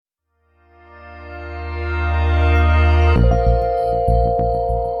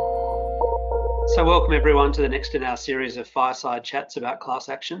So welcome everyone to the next in our series of fireside chats about class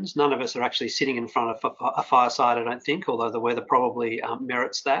actions. None of us are actually sitting in front of a fireside, I don't think, although the weather probably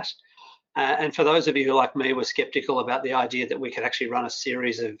merits that. And for those of you who, like me, were skeptical about the idea that we could actually run a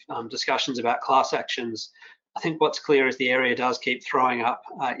series of discussions about class actions, I think what's clear is the area does keep throwing up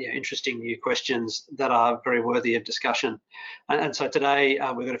interesting new questions that are very worthy of discussion. And so today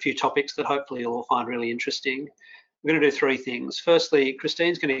we've got a few topics that hopefully you'll all find really interesting. We're going to do three things. Firstly,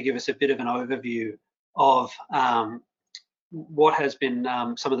 Christine's going to give us a bit of an overview of what has been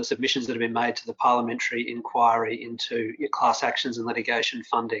some of the submissions that have been made to the parliamentary inquiry into class actions and litigation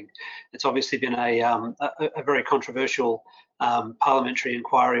funding. It's obviously been a very controversial parliamentary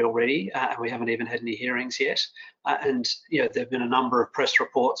inquiry already, and we haven't even had any hearings yet. And there have been a number of press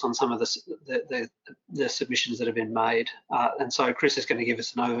reports on some of the submissions that have been made. And so Chris is going to give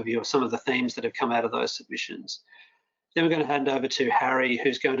us an overview of some of the themes that have come out of those submissions. Then we're going to hand over to Harry,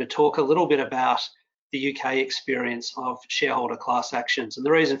 who's going to talk a little bit about the UK experience of shareholder class actions. And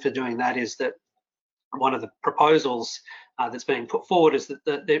the reason for doing that is that one of the proposals that's being put forward is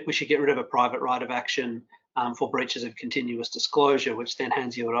that we should get rid of a private right of action for breaches of continuous disclosure, which then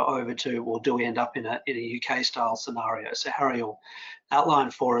hands you over to, or do we end up in a UK style scenario? So Harry will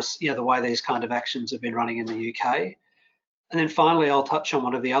outline for us the way these kind of actions have been running in the UK. And then finally, I'll touch on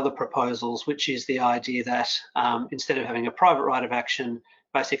one of the other proposals, which is the idea that instead of having a private right of action,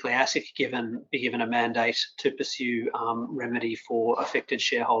 basically ASIC be given a mandate to pursue remedy for affected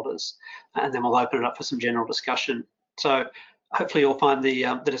shareholders. And then we'll open it up for some general discussion. So hopefully you'll find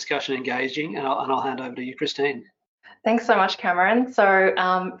the discussion engaging, and I'll hand over to you, Christine. Thanks so much, Cameron. So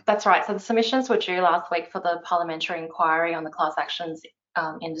that's right. So the submissions were due last week for the parliamentary inquiry on the class actions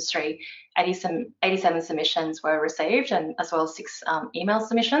industry. 87 submissions were received, and as well as 6 email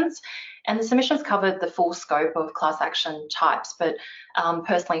submissions. And the submissions covered the full scope of class action types, but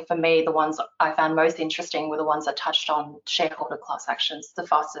personally for me, the ones I found most interesting were the ones that touched on shareholder class actions, the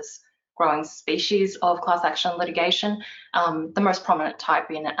fastest growing species of class action litigation, the most prominent type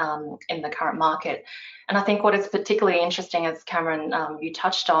in the current market. And I think what is particularly interesting, as Cameron, you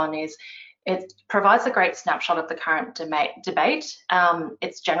touched on, is it provides a great snapshot of the current debate.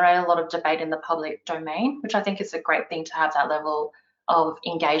 It's generated a lot of debate in the public domain, which I think is a great thing to have that level of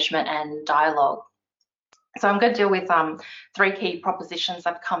engagement and dialogue. So I'm going to deal with 3 key propositions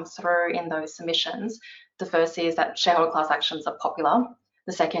that have come through in those submissions. The first is that shareholder class actions are popular.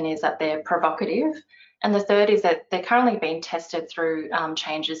 The second is that they're provocative. And the third is that they're currently being tested through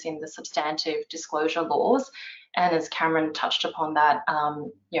changes in the substantive disclosure laws. And as Cameron touched upon that,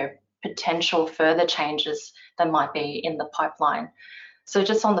 potential further changes that might be in the pipeline. So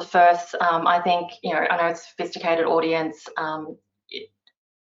just on the first, I think, I know it's a sophisticated audience,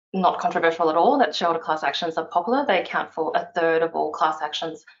 not controversial at all that shareholder class actions are popular. They account for 1/3 of all class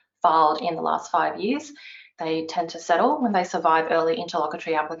actions filed in the last 5 years. They tend to settle when they survive early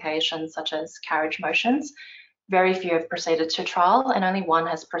interlocutory applications such as carriage motions. Very few have proceeded to trial, and only one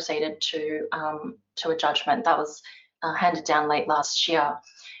has proceeded to a judgment. That was handed down late last year.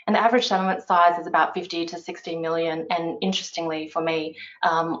 And the average settlement size is about 50 to 60 million. And interestingly for me,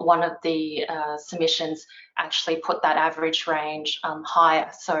 one of the submissions actually put that average range higher,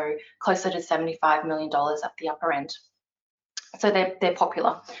 so closer to $75 million at the upper end. So they're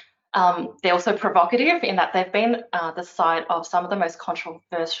popular. They're also provocative in that they've been the site of some of the most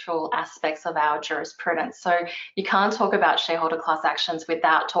controversial aspects of our jurisprudence. So you can't talk about shareholder class actions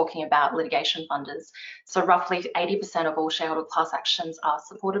without talking about litigation funders. So roughly 80% of all shareholder class actions are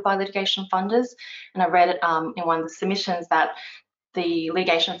supported by litigation funders. And I read in one of the submissions that the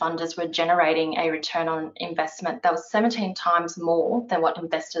litigation funders were generating a return on investment that was 17 times more than what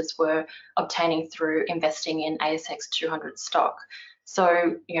investors were obtaining through investing in ASX 200 stock.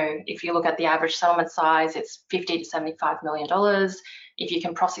 So, if you look at the average settlement size, it's $50 to $75 million. If you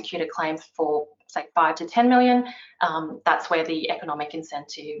can prosecute a claim for, say, $5 to $10 million, that's where the economic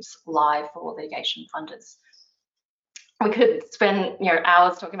incentives lie for litigation funders. We could spend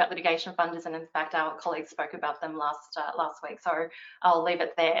hours talking about litigation funders, and in fact our colleagues spoke about them last week, so I'll leave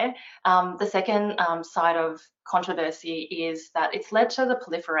it there. The second side of controversy is that it's led to the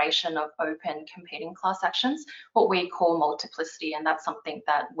proliferation of open competing class actions, what we call multiplicity, and that's something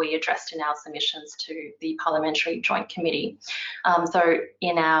that we addressed in our submissions to the Parliamentary Joint Committee. So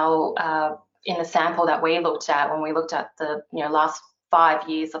in the sample that we looked at, when we looked at the last 5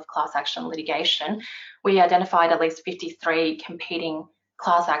 years of class action litigation, we identified at least 53 competing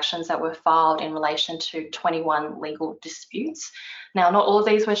class actions that were filed in relation to 21 legal disputes. Now, not all of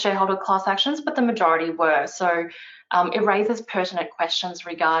these were shareholder class actions, but the majority were. So it raises pertinent questions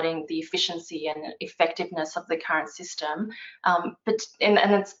regarding the efficiency and effectiveness of the current system. And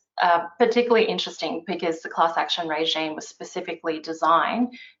it's particularly interesting because the class action regime was specifically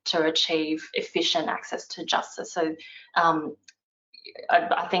designed to achieve efficient access to justice. So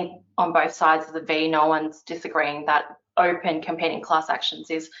I think on both sides of the V, no one's disagreeing that open competing class actions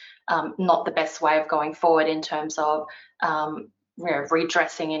is not the best way of going forward in terms of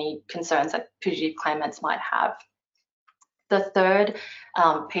redressing any concerns that putative claimants might have. The third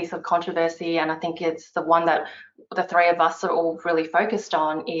piece of controversy, and I think it's the one that the three of us are all really focused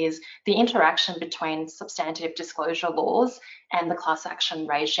on, is the interaction between substantive disclosure laws and the class action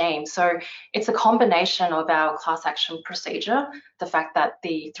regime. So it's a combination of our class action procedure, the fact that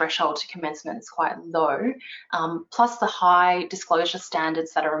the threshold to commencement is quite low, plus the high disclosure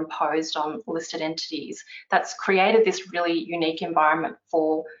standards that are imposed on listed entities. That's created this really unique environment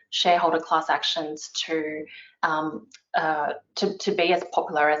for shareholder class actions to be as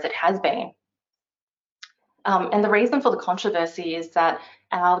popular as it has been. And the reason for the controversy is that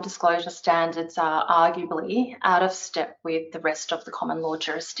our disclosure standards are arguably out of step with the rest of the common law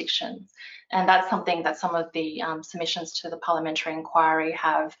jurisdictions. And that's something that some of the submissions to the parliamentary inquiry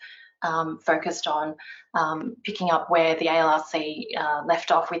have focused on, picking up where the ALRC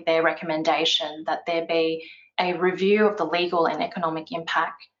left off with their recommendation that there be a review of the legal and economic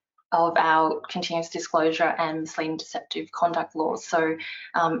impact of our continuous disclosure and misleading deceptive conduct laws. So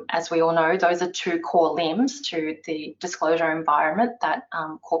as we all know, those are two core limbs to the disclosure environment that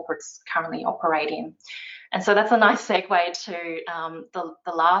corporates currently operate in. And so that's a nice segue to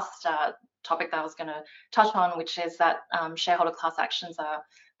the last topic that I was going to touch on, which is that shareholder class actions are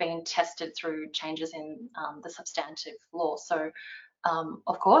being tested through changes in the substantive law. So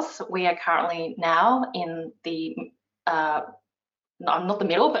of course, we are currently now in the not the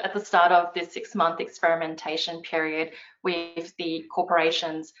middle, but at the start of this 6-month experimentation period with the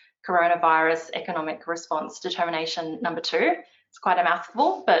corporation's coronavirus economic response determination number 2. It's quite a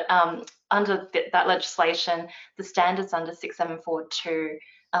mouthful, but under that legislation, the standards under 6742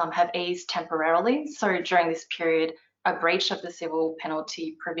 have eased temporarily. So during this period, a breach of the civil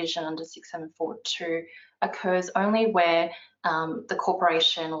penalty provision under 6742 occurs only where the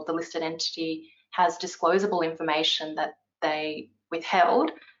corporation or the listed entity has disclosable information that they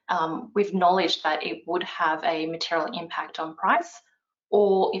withheld with knowledge that it would have a material impact on price,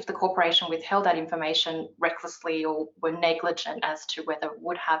 or if the corporation withheld that information recklessly or were negligent as to whether it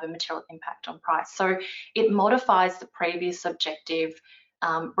would have a material impact on price. So it modifies the previous objective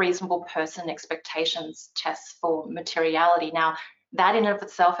reasonable person expectations tests for materiality. Now, that in and of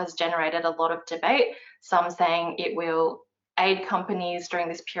itself has generated a lot of debate, some saying it will aid companies during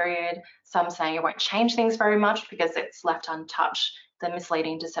this period, some saying it won't change things very much because it's left untouched, the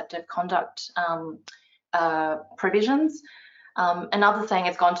misleading deceptive conduct provisions. Another saying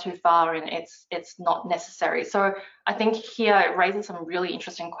it's gone too far and it's not necessary. So I think here it raises some really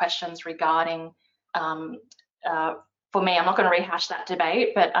interesting questions regarding, for me, I'm not going to rehash that debate,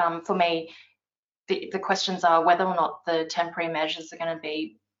 but for me, the questions are whether or not the temporary measures are going to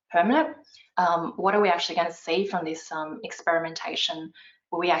be permanent. What are we actually going to see from this experimentation?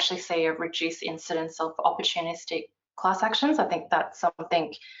 Will we actually see a reduced incidence of opportunistic class actions? I think that's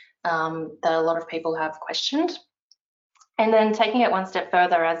something that a lot of people have questioned. And then taking it one step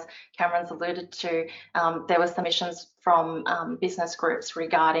further, as Cameron's alluded to, there were submissions from business groups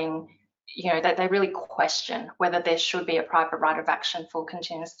regarding, that they really question whether there should be a private right of action for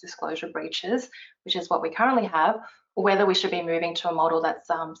continuous disclosure breaches, which is what we currently have, or whether we should be moving to a model that's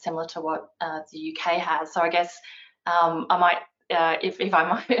similar to what the UK has. So I guess I might, if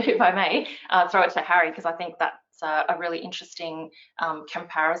I may, throw it to Harry, because I think that's a really interesting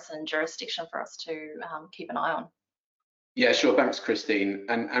comparison jurisdiction for us to keep an eye on. Yeah, sure. Thanks, Christine.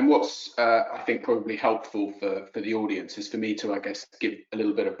 And what's I think probably helpful for the audience is for me to, I guess, give a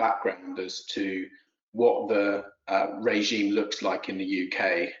little bit of background as to what the regime looks like in the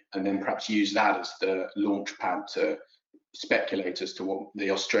UK, and then perhaps use that as the launch pad to speculate as to what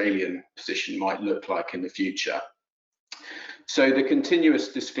the Australian position might look like in the future. So the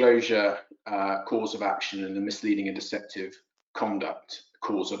continuous disclosure cause of action and the misleading and deceptive conduct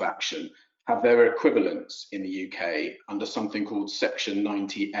cause of action have their equivalents in the UK under something called Section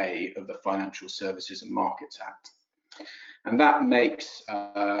 90A of the Financial Services and Markets Act. And that makes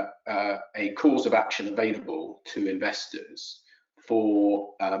a cause of action available to investors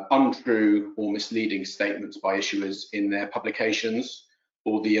for untrue or misleading statements by issuers in their publications,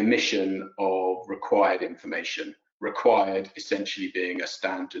 or the omission of required information, required essentially being a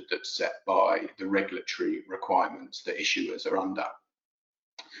standard that's set by the regulatory requirements that issuers are under.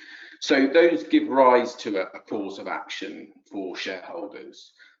 So those give rise to a cause of action for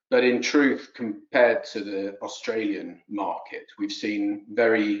shareholders. But in truth, compared to the Australian market, we've seen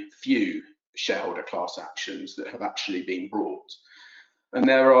very few shareholder class actions that have actually been brought. And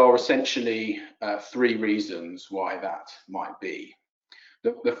there are essentially three reasons why that might be.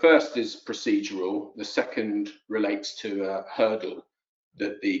 The first is procedural, the second relates to a hurdle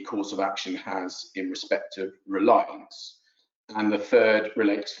that the cause of action has in respect of reliance, and the third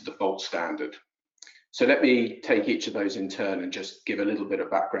relates to the fault standard. So let me take each of those in turn and just give a little bit of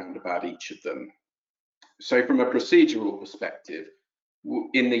background about each of them. So from a procedural perspective,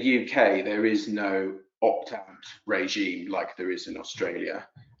 in the UK, there is no opt-out regime like there is in Australia.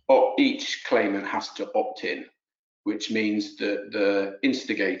 Each claimant has to opt in, which means that the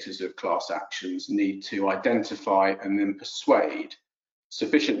instigators of class actions need to identify and then persuade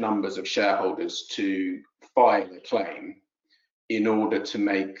sufficient numbers of shareholders to file a claim in order to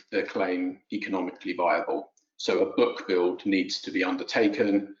make the claim economically viable. So a book build needs to be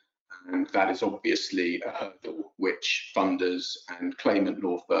undertaken, and that is obviously a hurdle which funders and claimant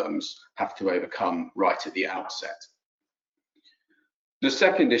law firms have to overcome right at the outset. The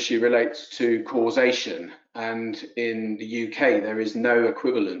second issue relates to causation, and in the UK there is no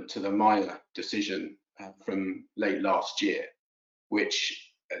equivalent to the Meyer decision from late last year,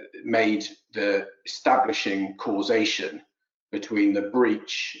 which made the establishing causation between the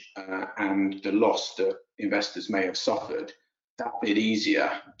breach and the loss that investors may have suffered that bit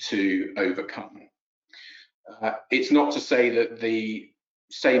easier to overcome. It's not to say that the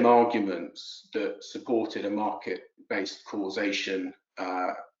same arguments that supported a market-based causation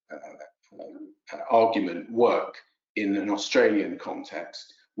argument work in an Australian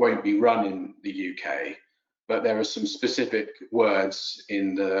context, won't be run in the UK, but there are some specific words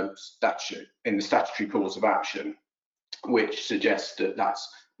in the statutory cause of action which suggest that that's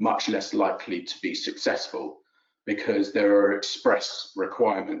much less likely to be successful, because there are express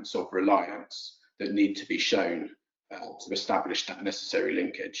requirements of reliance that need to be shown to establish that necessary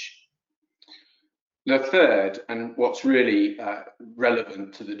linkage. The third, and what's really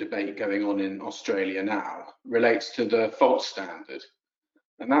relevant to the debate going on in Australia now, relates to the fault standard.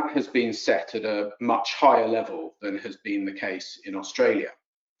 And that has been set at a much higher level than has been the case in Australia.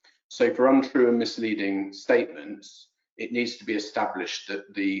 So for untrue and misleading statements, it needs to be established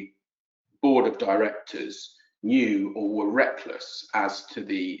that the board of directors knew or were reckless as to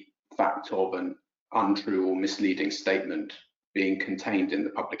the fact of an untrue or misleading statement being contained in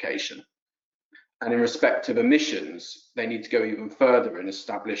the publication. And in respect of omissions, they need to go even further and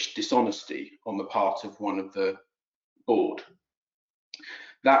establish dishonesty on the part of one of the board.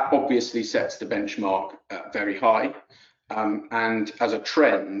 That obviously sets the benchmark very high, and as a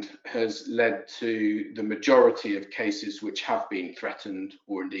trend has led to the majority of cases which have been threatened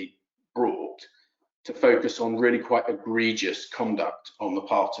or indeed brought to focus on really quite egregious conduct on the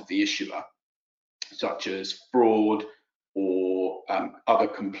part of the issuer, such as fraud or other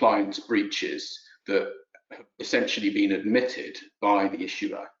compliance breaches that have essentially been admitted by the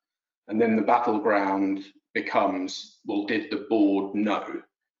issuer. And then the battleground becomes, well, did the board know,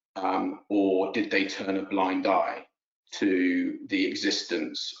 or did they turn a blind eye to the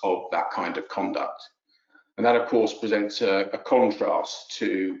existence of that kind of conduct? And that, of course, presents a contrast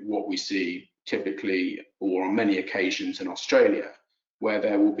to what we see typically, or on many occasions in Australia, where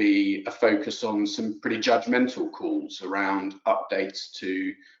there will be a focus on some pretty judgmental calls around updates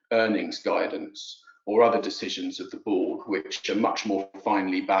to earnings guidance or other decisions of the board, which are much more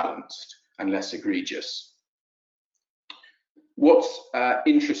finely balanced and less egregious. What's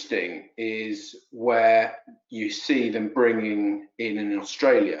interesting is where you see them bringing in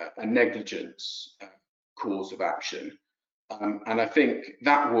Australia a negligence cause of action. And I think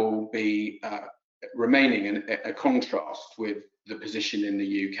that will be remaining in a contrast with the position in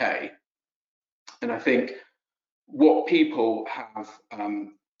the UK. And I think what people have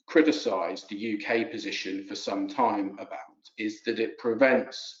criticised the UK position for some time about is that it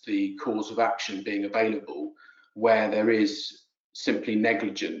prevents the cause of action being available where there is simply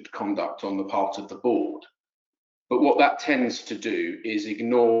negligent conduct on the part of the board. But what that tends to do is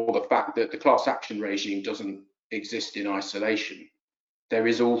ignore the fact that the class action regime doesn't exist in isolation. There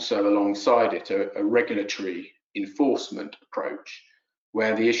is also alongside it a regulatory enforcement approach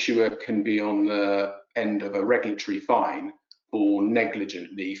where the issuer can be on the end of a regulatory fine for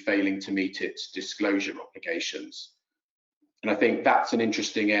negligently failing to meet its disclosure obligations. And I think that's an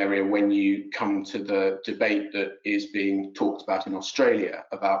interesting area when you come to the debate that is being talked about in Australia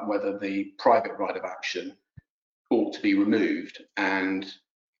about whether the private right of action ought to be removed and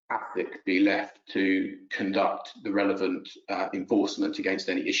ASIC be left to conduct the relevant enforcement against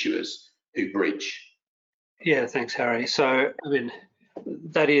any issuers who breach. Yeah, thanks, Harry. So, I mean,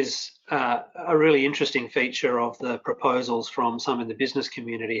 that is a really interesting feature of the proposals from some in the business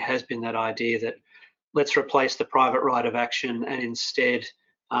community, has been that idea that let's replace the private right of action and instead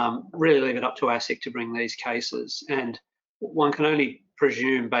really leave it up to ASIC to bring these cases. And one can only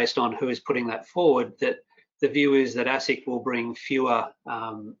presume, based on who is putting that forward, that the view is that ASIC will bring fewer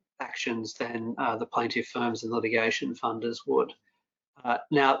actions than the plaintiff firms and litigation funders would.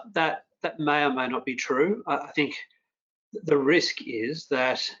 Now, that may or may not be true. I think the risk is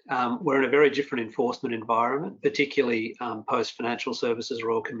that we're in a very different enforcement environment, particularly post-Financial Services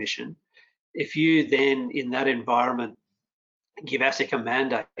Royal Commission. If you then, in that environment, give ASIC a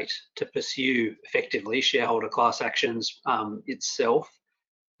mandate to pursue effectively shareholder class actions itself,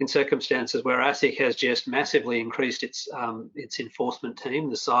 in circumstances where ASIC has just massively increased its enforcement team,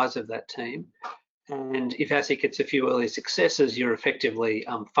 the size of that team, and if ASIC gets a few early successes, you're effectively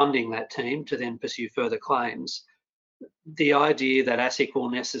funding that team to then pursue further claims. The idea that ASIC will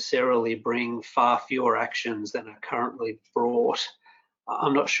necessarily bring far fewer actions than are currently brought,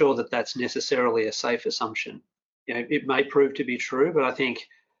 I'm not sure that that's necessarily a safe assumption. You know, it may prove to be true, but I think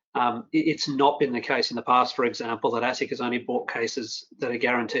it's not been the case in the past, for example, that ASIC has only brought cases that are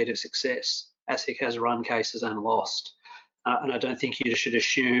guaranteed of success. ASIC has run cases and lost. And I don't think you should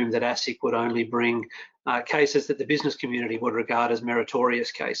assume that ASIC would only bring cases that the business community would regard as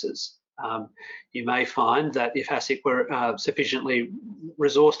meritorious cases. You may find that if ASIC were sufficiently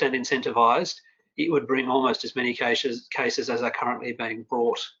resourced and incentivised, it would bring almost as many cases as are currently being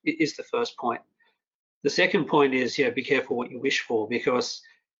brought, is the first point. The second point is, be careful what you wish for, because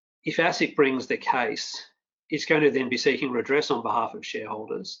if ASIC brings the case, it's going to then be seeking redress on behalf of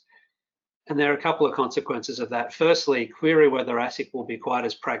shareholders. And there are a couple of consequences of that. Firstly, query whether ASIC will be quite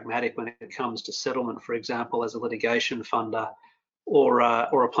as pragmatic when it comes to settlement, for example, as a litigation funder or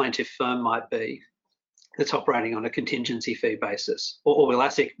a plaintiff firm might be, that's operating on a contingency fee basis. Or will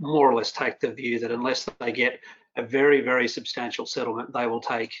ASIC more or less take the view that unless they get a very, very substantial settlement, they will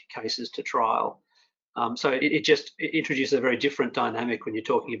take cases to trial. So it just introduces a very different dynamic when you're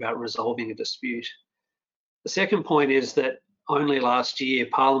talking about resolving a dispute. The second point is that only last year,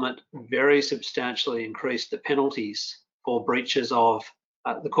 Parliament very substantially increased the penalties for breaches of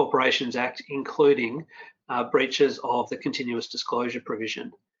the Corporations Act, including breaches of the continuous disclosure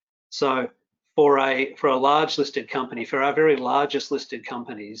provision. So for a large listed company, for our very largest listed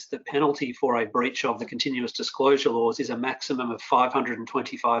companies, the penalty for a breach of the continuous disclosure laws is a maximum of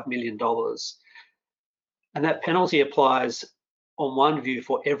 $525 million. And that penalty applies on one view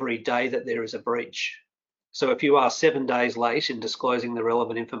for every day that there is a breach. So if you are 7 days late in disclosing the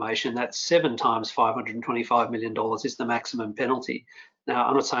relevant information, that's 7 times $525 million is the maximum penalty. Now,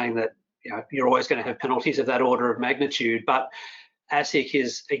 I'm not saying that you're always going to have penalties of that order of magnitude, but ASIC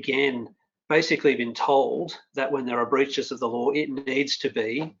is, again, basically been told that when there are breaches of the law, it needs to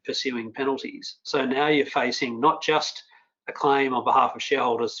be pursuing penalties. So now you're facing not just a claim on behalf of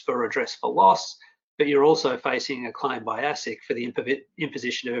shareholders for redress for loss, but you're also facing a claim by ASIC for the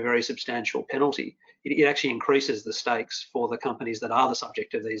imposition of a very substantial penalty. It actually increases the stakes for the companies that are the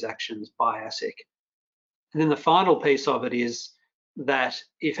subject of these actions by ASIC. And then the final piece of it is that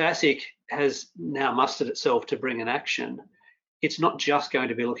if ASIC has now mustered itself to bring an action, it's not just going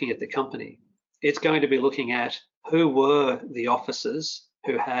to be looking at the company. It's going to be looking at who were the officers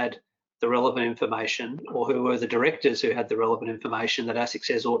who had the relevant information, or who were the directors who had the relevant information that ASIC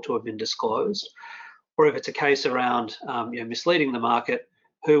says ought to have been disclosed. Or if it's a case around misleading the market,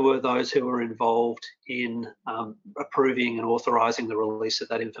 who were those who were involved in approving and authorising the release of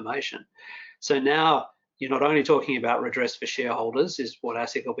that information. So now you're not only talking about redress for shareholders, is what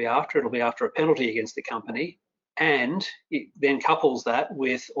ASIC will be after. It'll be after a penalty against the company, and it then couples that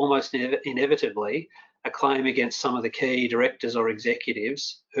with almost inevitably a claim against some of the key directors or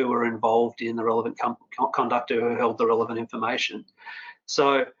executives who were involved in the relevant conduct or who held the relevant information.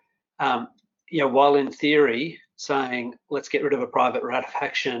 So, while in theory saying let's get rid of a private right of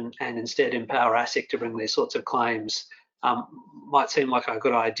action and instead empower ASIC to bring these sorts of claims might seem like a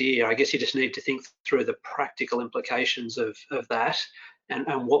good idea, I guess you just need to think through the practical implications of that.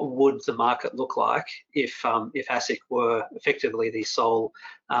 And what would the market look like if ASIC were effectively the sole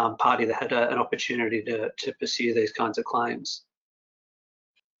party that had an opportunity to pursue these kinds of claims?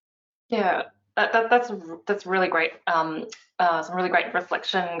 Yeah, that's really great. Some really great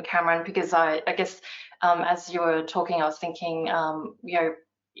reflection, Cameron. Because I guess as you were talking, I was thinking,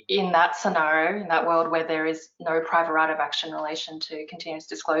 in that scenario, in that world where there is no private right of action in relation to continuous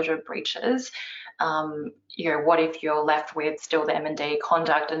disclosure breaches, what if you're left with still the M&D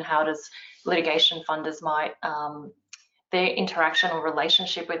conduct, and how does litigation funders might their interaction or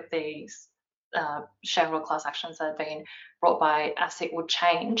relationship with these shareholder class actions that have been brought by ASIC would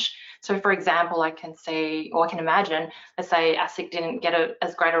change. So for example, I can see, or I can imagine, let's say ASIC didn't get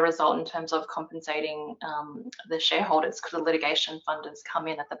as great a result in terms of compensating the shareholders. Could the litigation funders come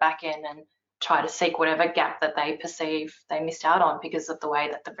in at the back end and try to seek whatever gap that they perceive they missed out on because of the way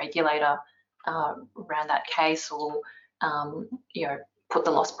that the regulator ran that case, or you know, put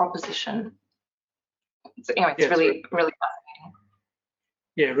the loss proposition. So anyway, it's really fascinating.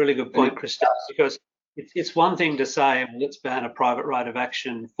 Yeah, really good point, Christine, because it's one thing to say, well, let's ban a private right of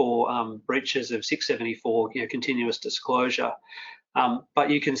action for breaches of 674, you know, continuous disclosure. But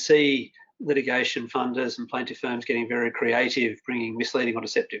you can see litigation funders and plaintiff firms getting very creative, bringing misleading or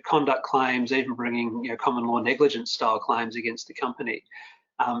deceptive conduct claims, even bringing, you know, common law negligence style claims against the company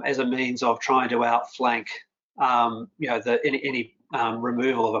as a means of trying to outflank, you know, any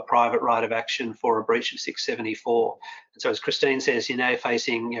removal of a private right of action for a breach of 674. And so, as Christine says, you're now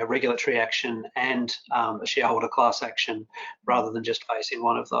facing, you know, regulatory action and a shareholder class action rather than just facing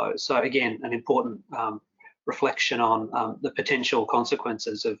one of those. So again, an important reflection on the potential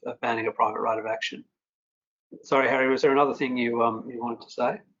consequences of banning a private right of action. Sorry, Harry, was there another thing you wanted to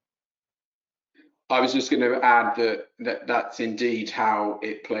say? I was just going to add that that's indeed how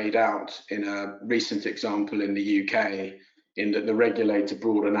it played out in a recent example in the UK, in that the regulator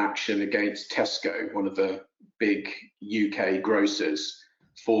brought an action against Tesco, one of the big UK grocers,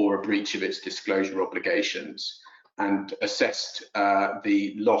 for a breach of its disclosure obligations, and assessed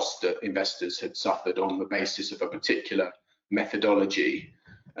the loss that investors had suffered on the basis of a particular methodology.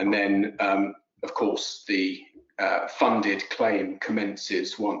 And then, of course, the funded claim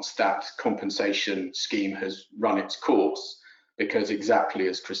commences once that compensation scheme has run its course, because exactly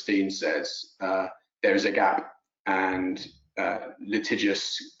as Christine says, there is a gap, and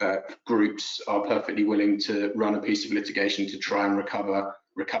litigious groups are perfectly willing to run a piece of litigation to try and recover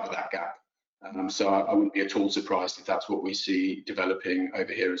that gap. So I wouldn't be at all surprised if that's what we see developing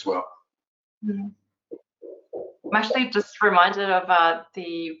over here as well. I'm actually just reminded of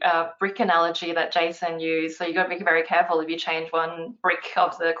the brick analogy that Jason used. So you've got to be very careful if you change one brick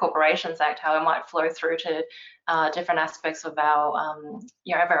of the Corporations Act, how it might flow through to different aspects of our,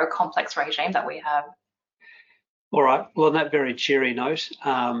 you know, a very complex regime that we have. All right. Well, on that very cheery note,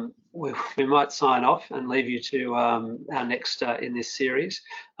 we might sign off and leave you to our next in this series.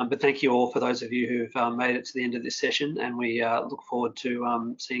 But thank you all for those of you who've made it to the end of this session, and we look forward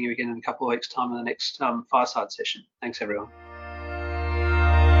to seeing you again in a couple of weeks' time in the next fireside session. Thanks, everyone.